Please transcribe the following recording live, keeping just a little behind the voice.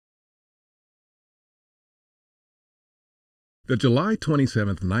The July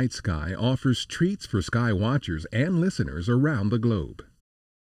 27th night sky offers treats for sky watchers and listeners around the globe.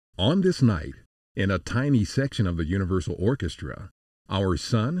 On this night, in a tiny section of the Universal Orchestra, our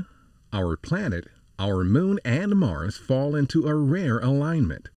Sun, our planet, our Moon, and Mars fall into a rare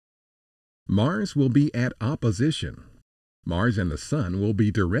alignment. Mars will be at opposition. Mars and the Sun will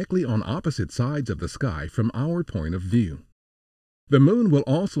be directly on opposite sides of the sky from our point of view. The Moon will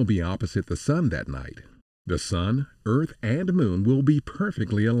also be opposite the Sun that night. The Sun, Earth, and Moon will be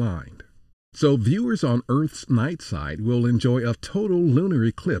perfectly aligned. So viewers on Earth's night side will enjoy a total lunar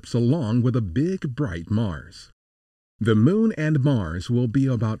eclipse along with a big bright Mars. The Moon and Mars will be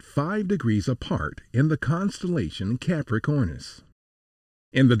about 5 degrees apart in the constellation Capricornus.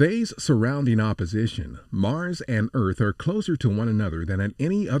 In the days surrounding opposition, Mars and Earth are closer to one another than at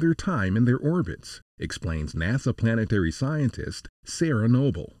any other time in their orbits, explains NASA planetary scientist Sarah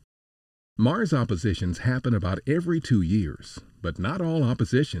Noble. Mars oppositions happen about every 2 years, but not all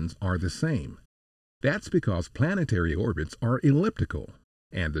oppositions are the same. That's because planetary orbits are elliptical,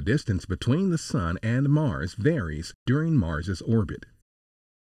 and the distance between the Sun and Mars varies during Mars's orbit.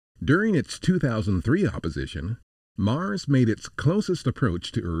 During its 2003 opposition, Mars made its closest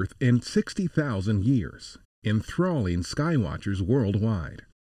approach to Earth in 60,000 years, enthralling skywatchers worldwide.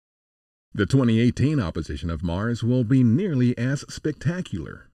 The 2018 opposition of Mars will be nearly as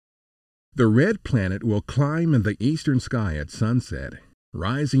spectacular. The red planet will climb in the eastern sky at sunset,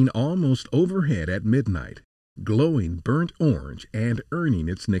 rising almost overhead at midnight, glowing burnt orange and earning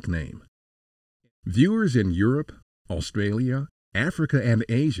its nickname. Viewers in Europe, Australia, Africa, and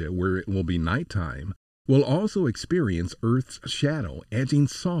Asia, where it will be nighttime, will also experience Earth's shadow edging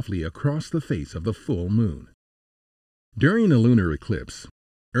softly across the face of the full moon. During a lunar eclipse,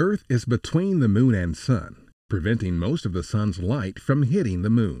 Earth is between the Moon and Sun, preventing most of the Sun's light from hitting the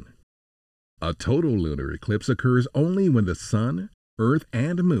Moon. A total lunar eclipse occurs only when the Sun, Earth,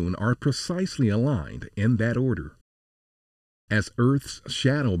 and Moon are precisely aligned in that order. As Earth's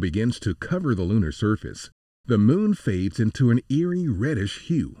shadow begins to cover the lunar surface, the Moon fades into an eerie reddish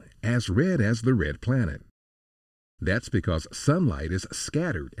hue, as red as the red planet. That's because sunlight is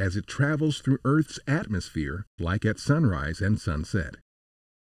scattered as it travels through Earth's atmosphere, like at sunrise and sunset.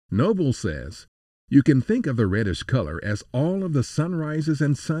 Noble says, "You can think of the reddish color as all of the sunrises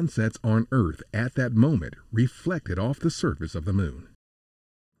and sunsets on Earth at that moment reflected off the surface of the Moon."